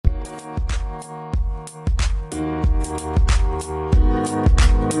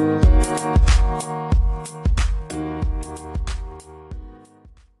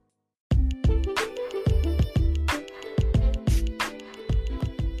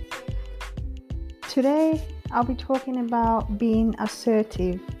Today, I'll be talking about being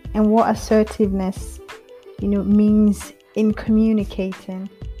assertive and what assertiveness, means in communicating.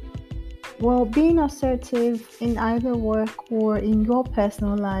 Well, being assertive in either work or in your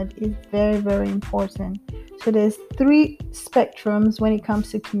personal life is very, very important. So there's three spectrums when it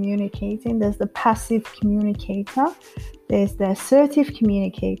comes to communicating. There's the passive communicator, there's the assertive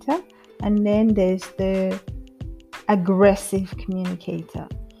communicator, and then there's the aggressive communicator.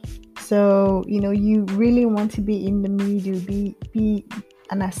 So, you really want to be in the middle, be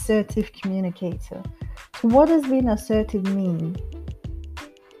an assertive communicator. So what does being assertive mean?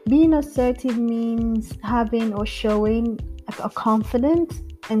 Being assertive means having or showing a confident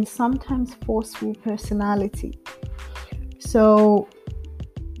and sometimes forceful personality. So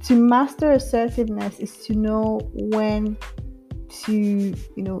to master assertiveness is to know when to,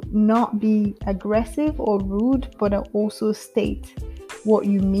 not be aggressive or rude, but also state what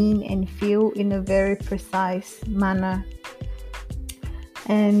you mean and feel in a very precise manner.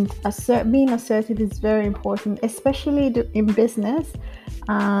 And being assertive is very important, especially in business,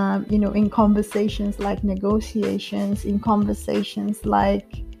 in conversations like negotiations, in conversations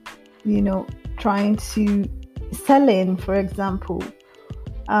like, trying to sell in, for example.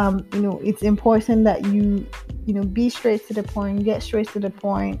 It's important that you be straight to the point, get straight to the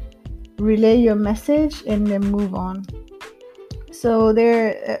point, relay your message, and then move on. So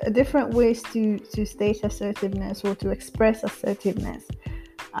there are different ways to state assertiveness or to express assertiveness.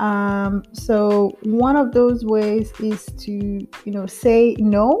 So one of those ways is to, say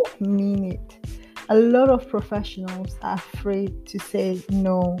no, mean it. A lot of professionals are afraid to say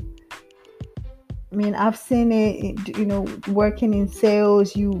no. I mean, I've seen it, working in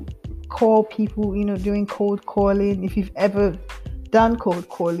sales, you call people, doing cold calling. If you've ever done cold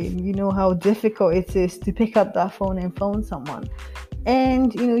calling, you know how difficult it is to pick up that phone and phone someone.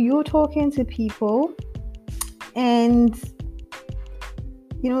 And, you're talking to people and,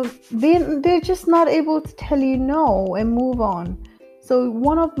 they're just not able to tell you no and move on. So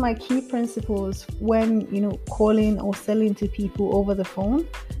one of my key principles when, calling or selling to people over the phone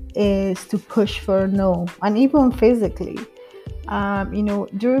is to push for no, and even physically.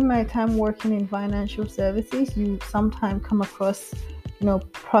 During my time working in financial services, you sometimes come across,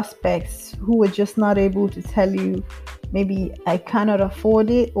 prospects who are just not able to tell you, maybe I cannot afford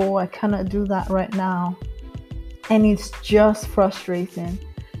it or I cannot do that right now. And it's just frustrating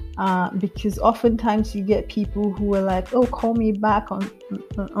because oftentimes you get people who are like, oh, call me back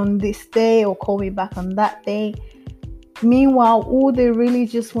on this day or call me back on that day. Meanwhile, all they really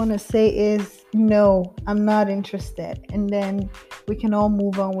just want to say is, no, I'm not interested. And then we can all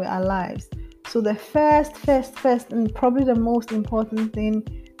move on with our lives. So the first, and probably the most important thing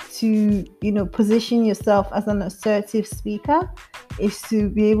to, position yourself as an assertive speaker is to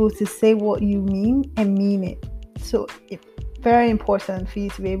be able to say what you mean and mean it. So it's very important for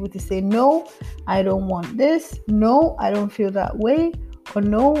you to be able to say, no, I don't want this. No, I don't feel that way. Or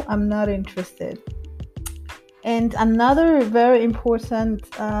no, I'm not interested. And another very important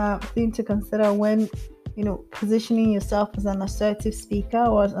thing to consider when, positioning yourself as an assertive speaker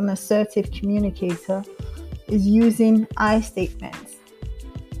or as an assertive communicator is using I statements.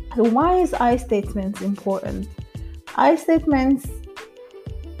 So why is I statements important? I statements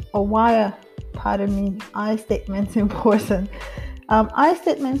important? I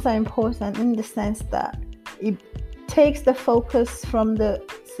statements are important in the sense that it takes the focus from the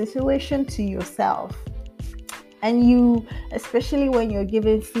situation to yourself. And you, especially when you're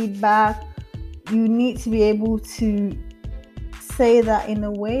giving feedback, you need to be able to say that in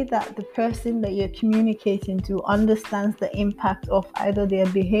a way that the person that you're communicating to understands the impact of either their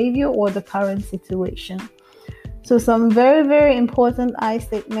behavior or the current situation. So some very, very important I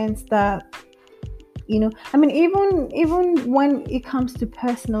statements that, even when it comes to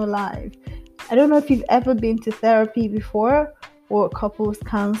personal life, I don't know if you've ever been to therapy before or couples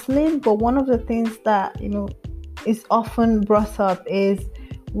counseling, but one of the things that, is often brought up is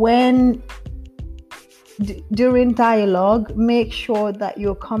when during dialogue, make sure that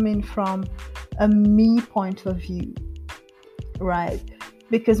you're coming from a me point of view, right?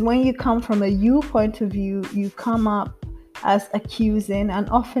 Because when you come from a you point of view, you come up as accusing, and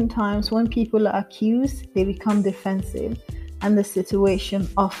oftentimes when people are accused, they become defensive and the situation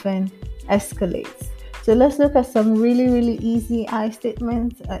often escalates. So let's look at some really, really easy I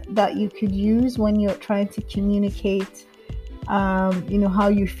statements that you could use when you're trying to communicate, how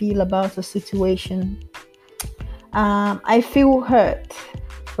you feel about a situation. I feel hurt,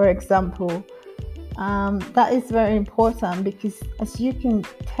 for example. That is very important because as you can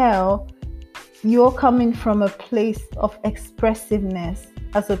tell, you're coming from a place of expressiveness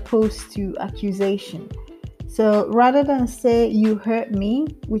as opposed to accusation. So rather than say you hurt me,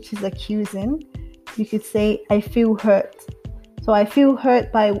 which is accusing, you could say I feel hurt. So I feel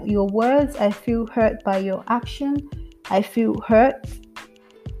hurt by your words, I feel hurt by your action, I feel hurt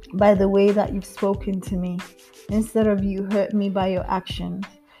by the way that you've spoken to me, instead of you hurt me by your actions.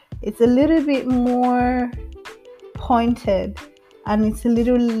 It's a little bit more pointed and it's a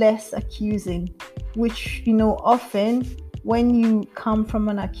little less accusing, which, often when you come from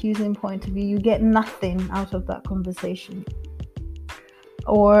an accusing point of view, you get nothing out of that conversation.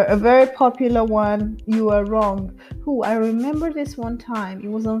 Or a very popular one, you are wrong. I remember this one time, it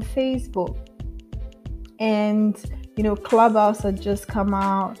was on Facebook, and Clubhouse had just come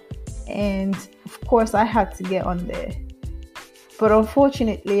out, and of course I had to get on there. But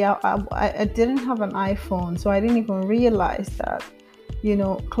unfortunately, I didn't have an iPhone, so I didn't even realize that,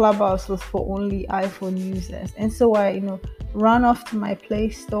 Clubhouse was for only iPhone users. And so I, ran off to my Play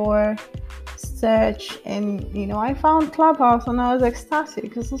Store, search, and, I found Clubhouse, and I was ecstatic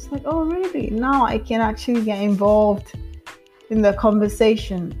because I was like, oh, really? Now I can actually get involved in the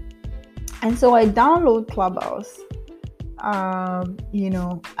conversation. And so I download Clubhouse.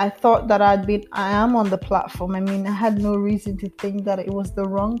 I thought that I am on the platform. I mean, I had no reason to think that it was the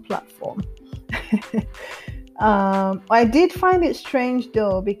wrong platform. I did find it strange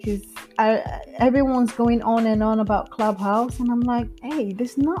though, because everyone's going on and on about Clubhouse, and I'm like, hey,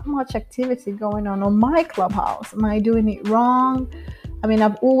 there's not much activity going on my Clubhouse. Am I doing it wrong? I mean,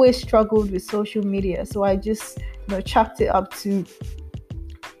 I've always struggled with social media, so I just chalked it up to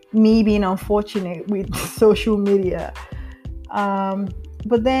me being unfortunate with social media.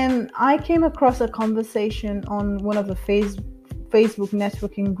 But then I came across a conversation on one of the Facebook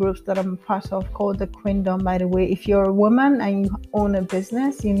networking groups that I'm part of, called the Queendom. By the way, if you're a woman and you own a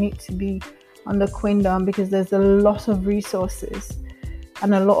business, you need to be on the Queendom, because there's a lot of resources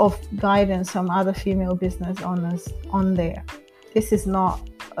and a lot of guidance from other female business owners on there. This is not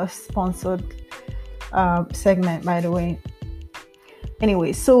a sponsored segment, by the way.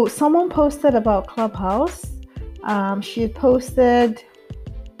 Anyway, so someone posted about Clubhouse. She had posted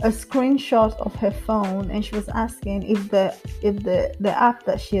a screenshot of her phone, and she was asking if the app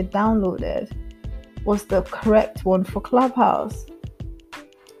that she had downloaded was the correct one for Clubhouse.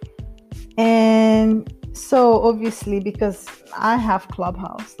 And so obviously, because I have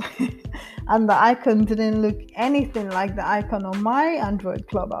Clubhouse and the icon didn't look anything like the icon on my Android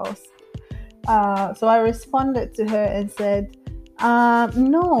Clubhouse, so I responded to her and said,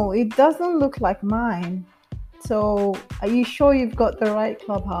 no, it doesn't look like mine. So are you sure you've got the right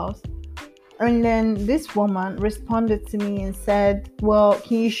Clubhouse? And then this woman responded to me and said, well,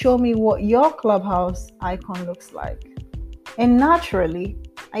 can you show me what your Clubhouse icon looks like? And naturally,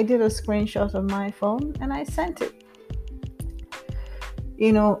 I did a screenshot of my phone and I sent it.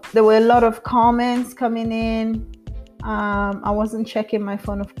 There were a lot of comments coming in. I wasn't checking my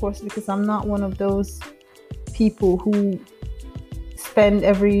phone, of course, because I'm not one of those people who spend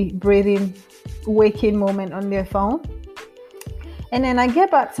every waking moment on their phone. And then I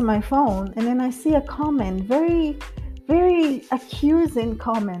get back to my phone, and then I see a comment, very, very accusing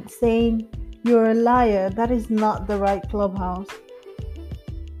comment, saying, you're a liar, that is not the right Clubhouse.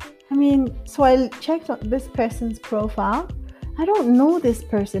 I mean, so I checked on this person's profile. I don't know this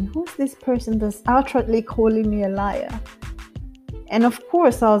person. Who's this person that's outrightly calling me a liar? And of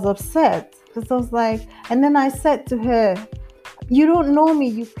course I was upset, because I was like, and then I said to her, you don't know me,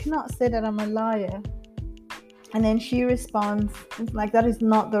 you cannot say that I'm a liar. And then she responds, it's like, that is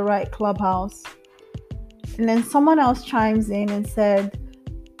not the right Clubhouse. And then someone else chimes in and said,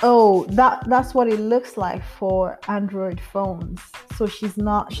 oh, that's what it looks like for Android phones. So she's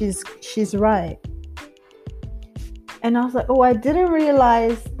right. And I was like, oh, I didn't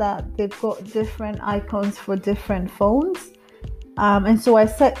realize that they've got different icons for different phones. And so I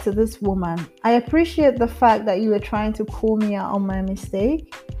said to this woman, I appreciate the fact that you were trying to call me out on my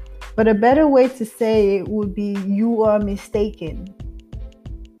mistake, but a better way to say it would be, you are mistaken,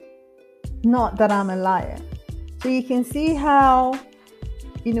 not that I'm a liar. So you can see how,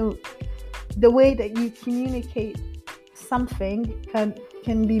 the way that you communicate something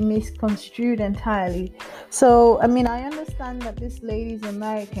can be misconstrued entirely. So, I mean, I understand that this lady is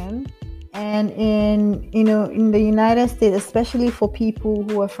American, and in the United States, especially for people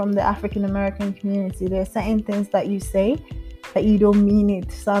who are from the African American community, there are certain things that you say that you don't mean it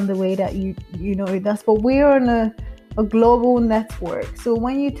to sound the way that you know it does. But we're on a global network. So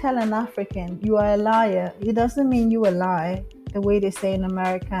when you tell an African you are a liar, it doesn't mean you a lie the way they say in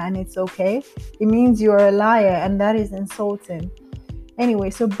America, and it's okay. It means you're a liar, and that is insulting. Anyway,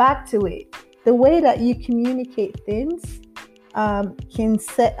 so back to it. the way that you communicate things can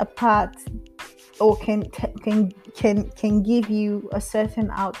set apart or can give you a certain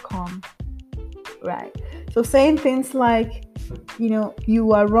outcome, right? So saying things like,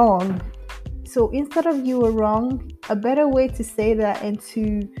 you are wrong. So instead of you are wrong, a better way to say that and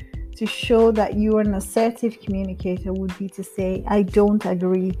to show that you are an assertive communicator would be to say, I don't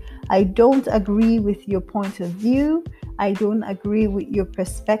agree. I don't agree with your point of view. I don't agree with your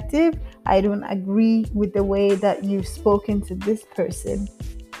perspective. I don't agree with the way that you've spoken to this person.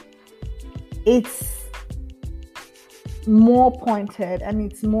 It's more pointed and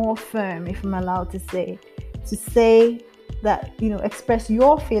it's more firm, if I'm allowed to say that, express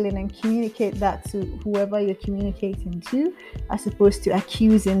your feeling and communicate that to whoever you're communicating to, as opposed to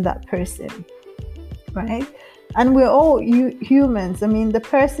accusing that person, right? And we're all humans. I mean, the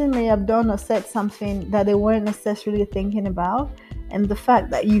person may have done or said something that they weren't necessarily thinking about, and the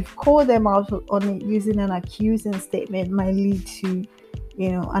fact that you've called them out on it using an accusing statement might lead to,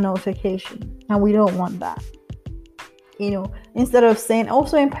 an altercation, and we don't want that. Instead of saying,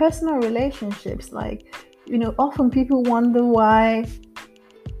 also in personal relationships, like, often people wonder why,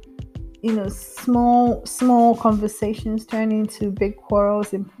 small conversations turn into big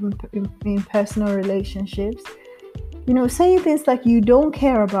quarrels in personal relationships. Saying things like, you don't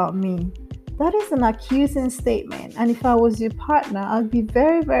care about me, that is an accusing statement. And if I was your partner, I'd be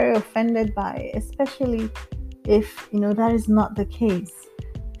very, very offended by it, especially if, that is not the case.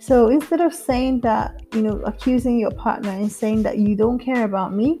 So instead of saying that, accusing your partner and saying that you don't care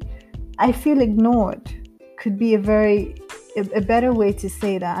about me, I feel ignored, could be a better way to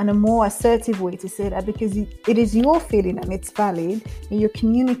say that, and a more assertive way to say that, because it is your feeling and it's valid, and you're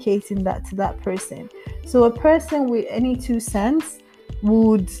communicating that to that person. So a person with any 2 cents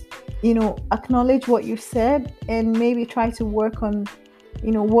would, acknowledge what you've said and maybe try to work on,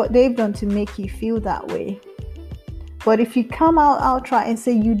 what they've done to make you feel that way. But if you come out try and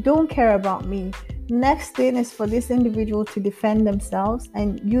say, you don't care about me, next thing is for this individual to defend themselves.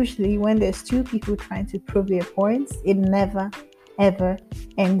 And usually when there's 2 people trying to prove their points, it never, ever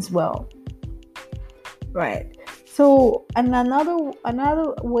ends well. Right. So, and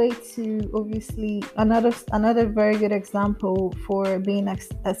another way to, obviously, another very good example for being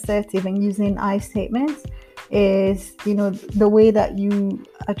assertive and using I statements is, the way that you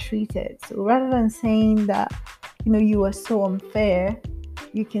are treated. So rather than saying that, you are so unfair,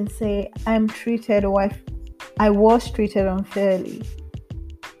 you can say, I'm treated, or I was treated unfairly.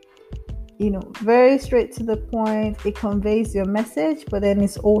 Very straight to the point. It conveys your message, but then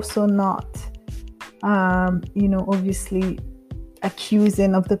it's also not, obviously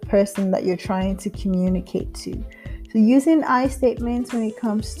accusing of the person that you're trying to communicate to. So using I statements when it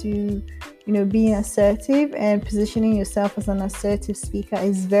comes to, being assertive and positioning yourself as an assertive speaker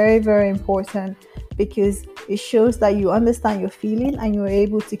is very, very important, because it shows that you understand your feeling and you're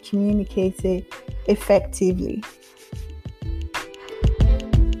able to communicate it effectively.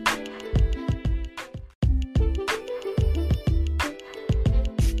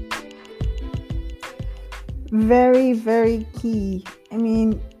 Very, very key. I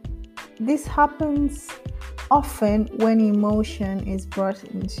mean, this happens often when emotion is brought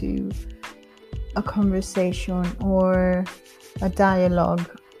into a conversation or a dialogue.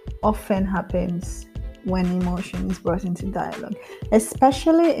 Often happens when emotion is brought into dialogue,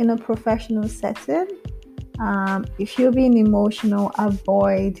 especially in a professional setting. If you're being emotional,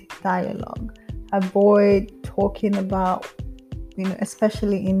 avoid dialogue. Avoid talking about,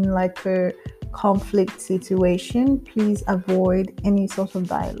 especially in like a conflict situation, please avoid any sort of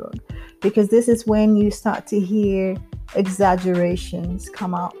dialogue, because this is when you start to hear exaggerations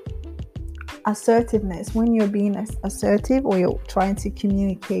come out. Assertiveness, when you're being assertive or you're trying to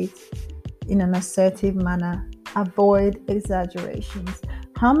communicate in an assertive manner, avoid exaggerations.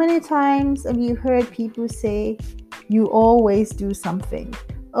 How many times have you heard people say, you always do something?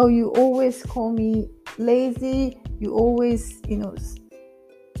 Oh, you always call me lazy. You always,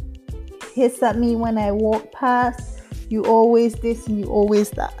 hiss at me when I walk past. You always this and you always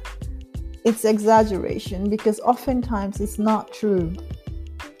that. It's exaggeration, because oftentimes it's not true.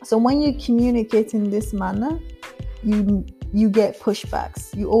 So when you communicate in this manner, you get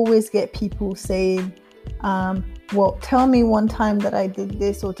pushbacks. You always get people saying, well, tell me one time that I did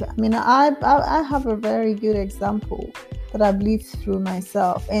this. I have a very good example that I've lived through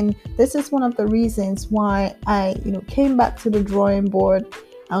myself. And this is one of the reasons why I, came back to the drawing board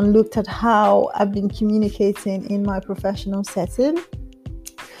and looked at how I've been communicating in my professional setting.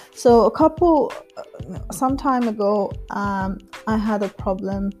 So some time ago, I had a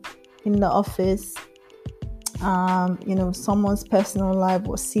problem in the office, Someone's personal life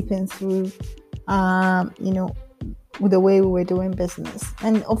was seeping through, with the way we were doing business.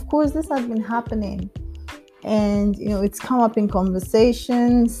 And of course, this had been happening. And, it's come up in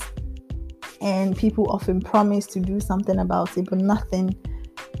conversations, and people often promise to do something about it, but nothing,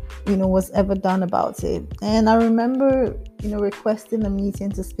 was ever done about it. And I remember, requesting a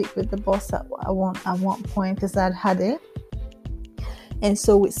meeting to speak with the boss at one point, because I'd had it. And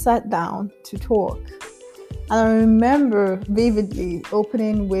so we sat down to talk. And I remember vividly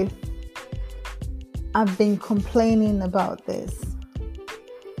opening with, I've been complaining about this.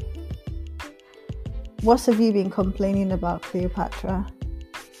 What have you been complaining about, Cleopatra?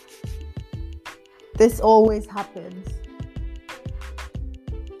 This always happens.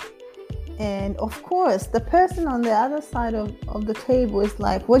 And of course, the person on the other side of the table is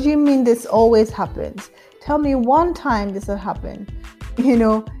like, what do you mean this always happens? Tell me one time this will happen,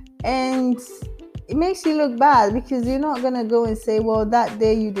 and it makes you look bad, because you're not going to go and say, well, that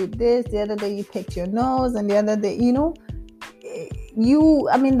day you did this, the other day you picked your nose, and the other day,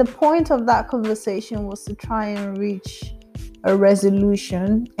 the point of that conversation was to try and reach a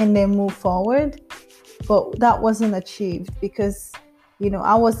resolution and then move forward. But that wasn't achieved because,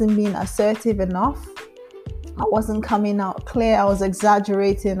 I wasn't being assertive enough. I wasn't coming out clear. I was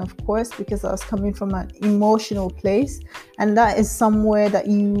exaggerating, of course, because I was coming from an emotional place. And that is somewhere that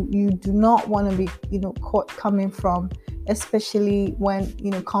you do not want to be, caught coming from, especially when,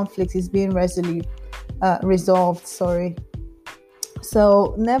 conflict is being resolved. So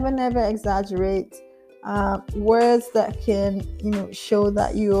never exaggerate. Words that can, show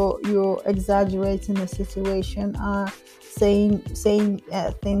that you're exaggerating the situation are saying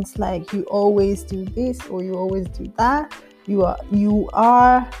things like, you always do this or you always do that. You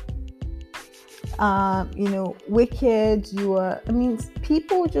are wicked.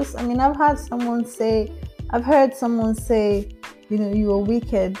 People just, I've heard someone say, you are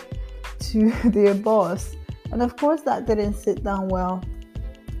wicked to their boss. And of course that didn't sit down well.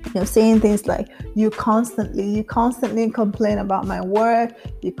 Saying things like, you constantly complain about my work,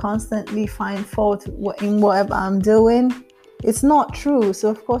 you constantly find fault in whatever I'm doing. It's not true. So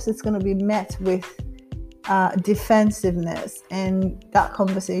of course it's going to be met with defensiveness, and that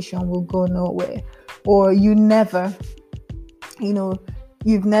conversation will go nowhere. Or you've never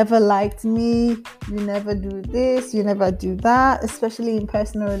liked me, you never do this, you never do that, especially in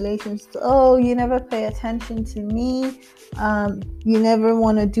personal relations. Oh, you never pay attention to me, you never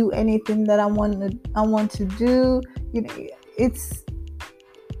want to do anything that I want to do. It's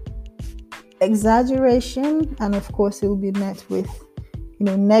exaggeration, and of course it will be met with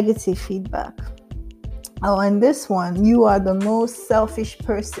negative feedback. Oh, and this one, you are the most selfish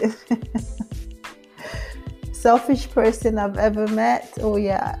person I've ever met. Oh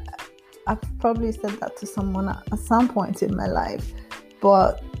yeah, I've probably said that to someone at some point in my life.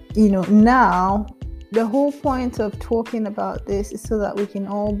 But now the whole point of talking about this is so that we can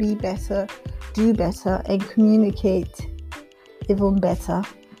all be better, do better, and communicate even better.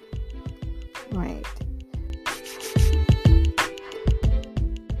 Right.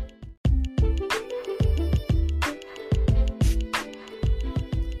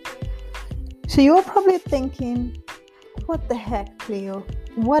 So you're probably thinking, what the heck, Cleo?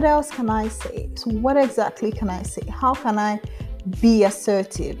 What else can I say? So what exactly can I say? How can I be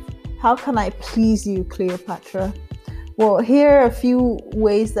assertive? How can I please you, Cleopatra? Well, here are a few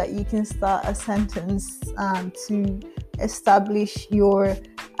ways that you can start a sentence to establish your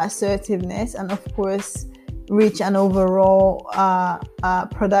assertiveness, and of course reach an overall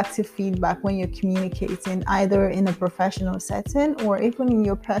productive feedback when you're communicating, either in a professional setting or even in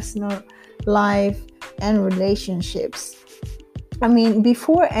your personal life and relationships.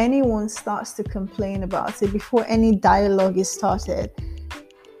 Before anyone starts to complain about it, before any dialogue is started,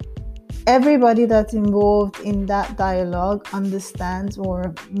 everybody that's involved in that dialogue understands,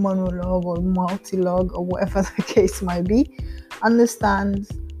 or monologue or multi-log or whatever the case might be,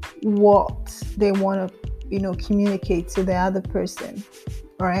 understands what they want to communicate to the other person.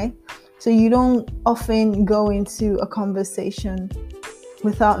 Right? So you don't often go into a conversation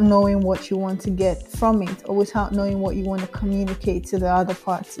without knowing what you want to get from it, or without knowing what you want to communicate to the other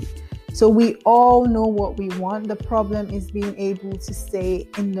party. So we all know what we want. The problem is being able to say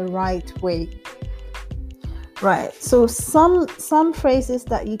in the right way. Right. So some phrases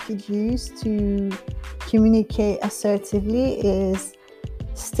that you could use to communicate assertively is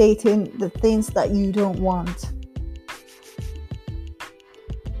stating the things that you don't want.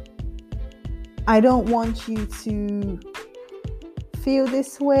 I don't want you to feel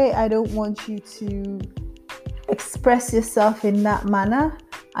this way. I don't want you to express yourself in that manner.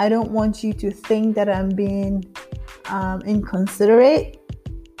 I don't want you to think that I'm being inconsiderate.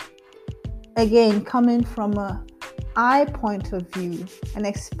 Again, coming from a I point of view and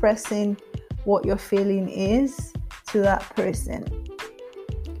expressing what your feeling is to that person.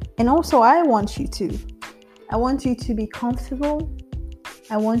 And also, I want you to be comfortable.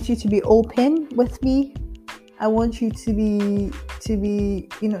 I want you to be open with me. I want you to be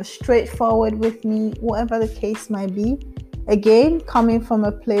straightforward with me, whatever the case might be. Again, coming from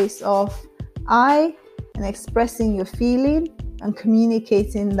a place of I and expressing your feeling and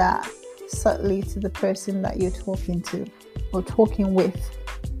communicating that subtly to the person that you're talking to or talking with.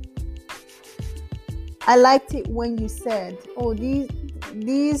 I liked it when you said, oh,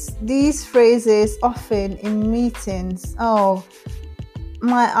 these phrases often in meetings, oh,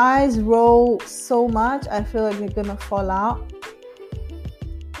 my eyes roll so much, I feel like they're gonna fall out.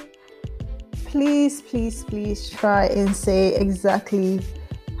 Please try and say exactly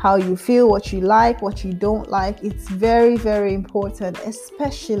how you feel, what you like, what you don't like. It's very, very important,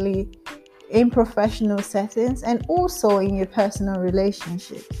 especially in professional settings and also in your personal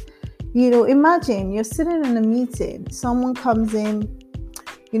relationships. Imagine you're sitting in a meeting, someone comes in,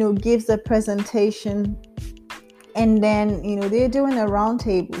 gives a presentation, and then, they're doing a round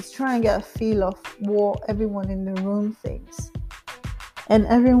table, trying to get a feel of what everyone in the room thinks. And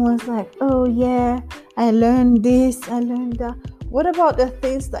everyone's like, oh yeah, I learned this, I learned that. What about the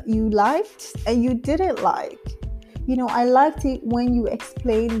things that you liked and you didn't like? I liked it when you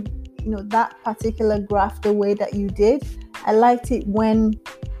explained, that particular graph the way that you did. I liked it when,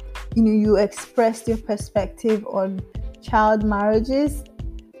 you expressed your perspective on child marriages.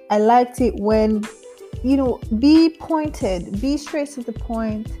 I liked it when, be pointed, be straight to the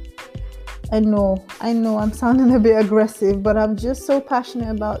point. I know I'm sounding a bit aggressive, but I'm just so passionate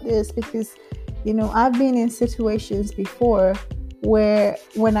about this because, I've been in situations before where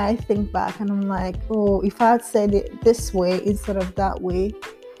when I think back and I'm like, oh, if I had said it this way instead of that way,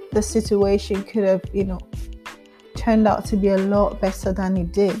 the situation could have, turned out to be a lot better than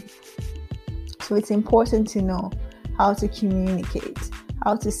it did. So it's important to know how to communicate,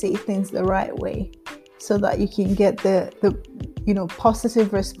 how to say things the right way so that you can get the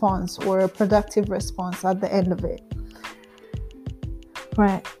positive response or a productive response at the end of it.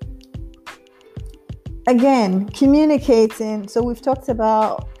 Right. Again, communicating. So we've talked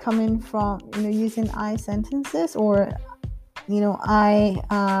about coming from, using I sentences or,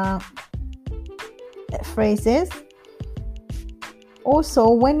 I phrases. Also,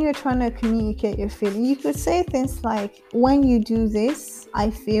 when you're trying to communicate your feeling, you could say things like, when you do this,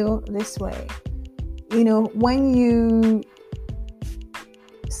 I feel this way. When you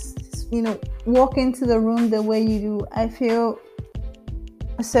walk into the room the way you do, I feel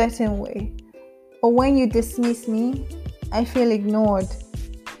a certain way. Or when you dismiss me, I feel ignored.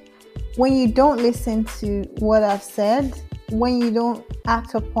 When you don't listen to what I've said, when you don't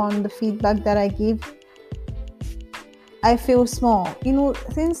act upon the feedback that I give, I feel small.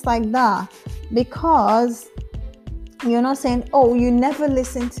 Things like that. Because you're not saying, oh, you never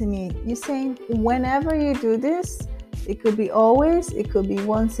listen to me. You're saying, whenever you do this, it could be always, it could be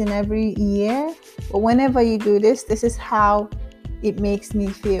once in every year, but whenever you do this, this is how it makes me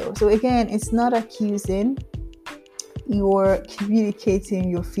feel. So again, it's not accusing, you're communicating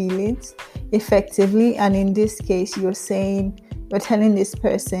your feelings effectively. And in this case, you're telling this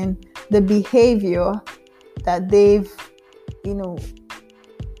person the behavior that they've,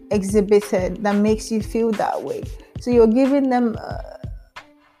 exhibited that makes you feel that way. So you're giving them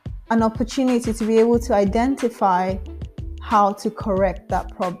an opportunity to be able to identify how to correct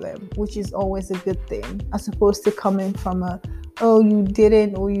that problem, which is always a good thing, as opposed to coming from a, oh, you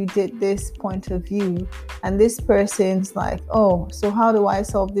didn't or you did this point of view. And this person's like, oh, so how do I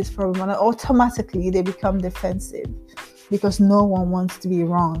solve this problem? And automatically they become defensive because no one wants to be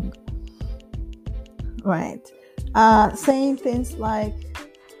wrong. Right. Saying things like,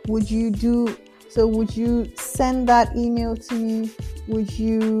 would you send that email to me? Would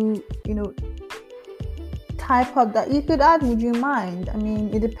you, type up that? You could add, would you mind? I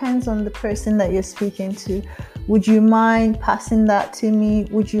mean, it depends on the person that you're speaking to. Would you mind passing that to me?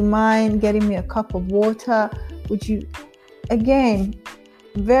 Would you mind getting me a cup of water? Would you, again,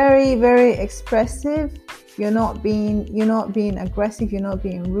 very, very expressive. You're not being aggressive. You're not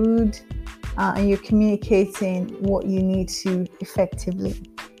being rude. And you're communicating what you need to effectively.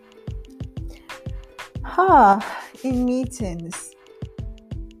 In meetings,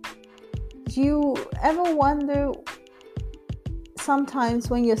 do you ever wonder sometimes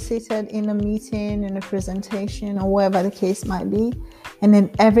when you're seated in a meeting, in a presentation, or whatever the case might be, and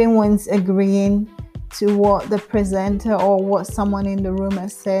then everyone's agreeing to what the presenter or what someone in the room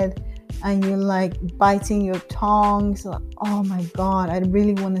has said, and you're like biting your tongues, like, oh my God, I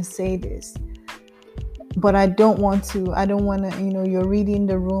really want to say this, but I don't want to, you're reading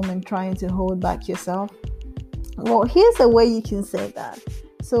the room and trying to hold back yourself. Well, here's a way you can say that.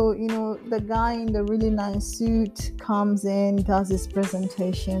 So, the guy in the really nice suit comes in, does his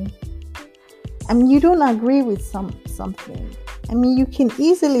presentation, and you don't agree with something. I mean, you can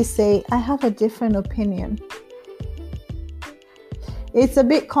easily say, I have a different opinion. It's a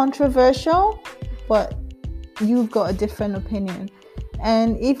bit controversial, but you've got a different opinion.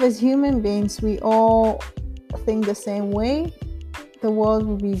 And if as human beings we all think the same way, the world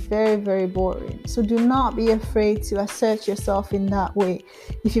will be very, very boring. So do not be afraid to assert yourself in that way.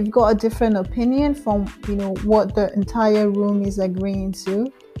 If you've got a different opinion from, what the entire room is agreeing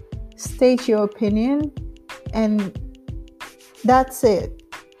to, state your opinion, and that's it.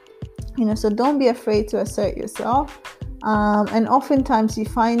 So don't be afraid to assert yourself. And oftentimes you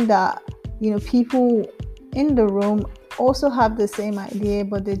find that, people in the room also have the same idea,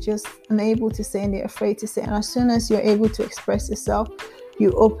 but they're just unable to say and they're afraid to say. And as soon as you're able to express yourself,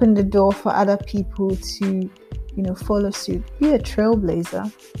 you open the door for other people to, follow suit. Be a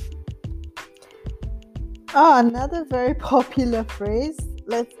trailblazer. Another very popular phrase,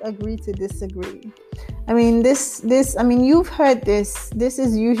 let's agree to disagree. I mean, you've heard this. This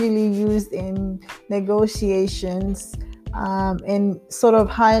is usually used in negotiations, in sort of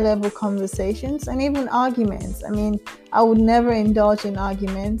high-level conversations, and even arguments. I mean, I would never indulge in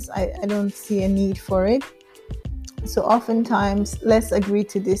arguments. I don't see a need for it. So oftentimes, let's agree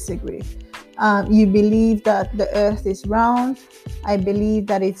to disagree. You believe that the earth is round. I believe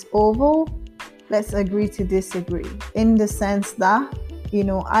that it's oval. Let's agree to disagree, in the sense that,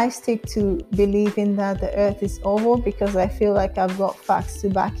 I stick to believing that the earth is oval because I feel like I've got facts to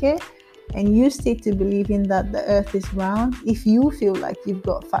back it. And you stick to believing that the earth is round if you feel like you've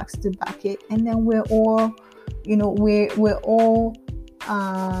got facts to back it. And then we're all, we're all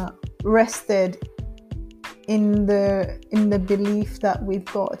rested in the belief that we've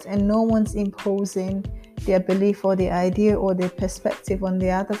got, and no one's imposing their belief or their idea or their perspective on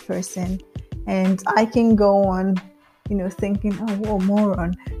the other person. And I can go on, thinking, oh, what a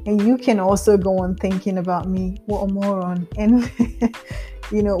moron. And you can also go on thinking about me, what a moron. And,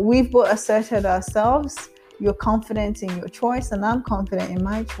 we've both asserted ourselves. You're confident in your choice and I'm confident in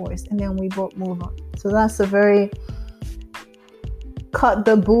my choice. And then we both move on. So that's a very cut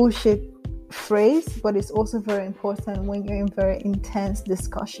the bullshit phrase, but it's also very important when you're in very intense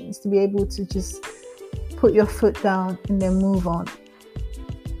discussions to be able to just put your foot down and then move on.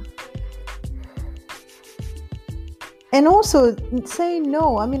 And also say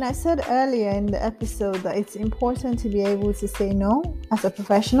no. I mean, I said earlier in the episode that it's important to be able to say no as a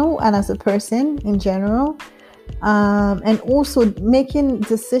professional and as a person in general. And also making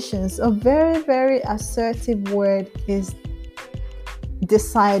decisions. A very, very assertive word is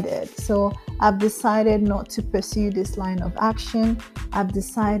decided. So I've decided not to pursue this line of action. I've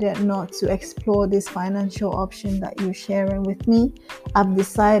decided not to explore this financial option that you're sharing with me. I've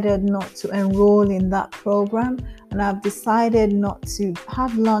decided not to enroll in that program. And I've decided not to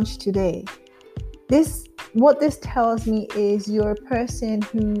have lunch today. What this tells me is you're a person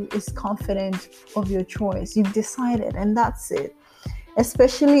who is confident of your choice. You've decided, and that's it.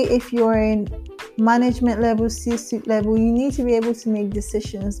 Especially if you're in management level, C-suite level, you need to be able to make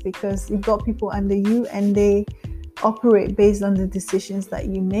decisions because you've got people under you and they operate based on the decisions that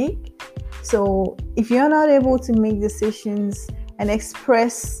you make. So if you're not able to make decisions and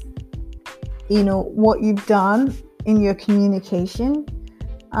express, what you've done in your communication,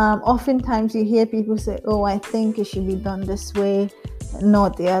 oftentimes you hear people say, oh, I think it should be done this way,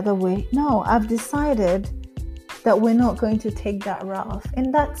 not the other way. No, I've decided that we're not going to take that route,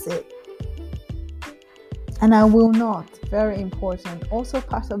 and that's it. And I will not, very important, also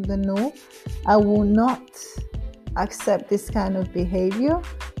part of the no, I will not accept this kind of behavior.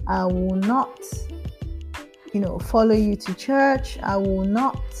 I will not, follow you to church. I will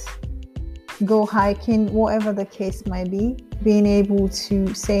not go hiking, whatever the case might be. Being able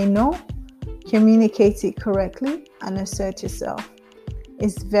to say no, communicate it correctly, and assert yourself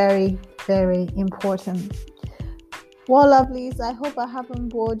is very, very important. Well, lovelies, I hope I haven't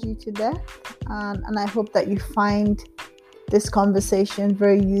bored you to death, and I hope that you find this conversation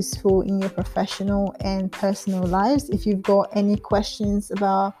very useful in your professional and personal lives. If you've got any questions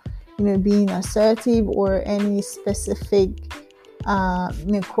about, being assertive, or any specific,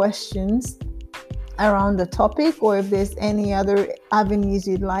 questions around the topic, or if there's any other avenues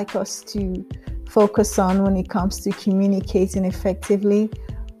you'd like us to focus on when it comes to communicating effectively,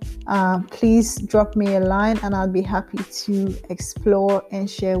 please drop me a line and I'll be happy to explore and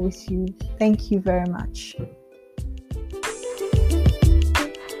share with you. Thank you very much.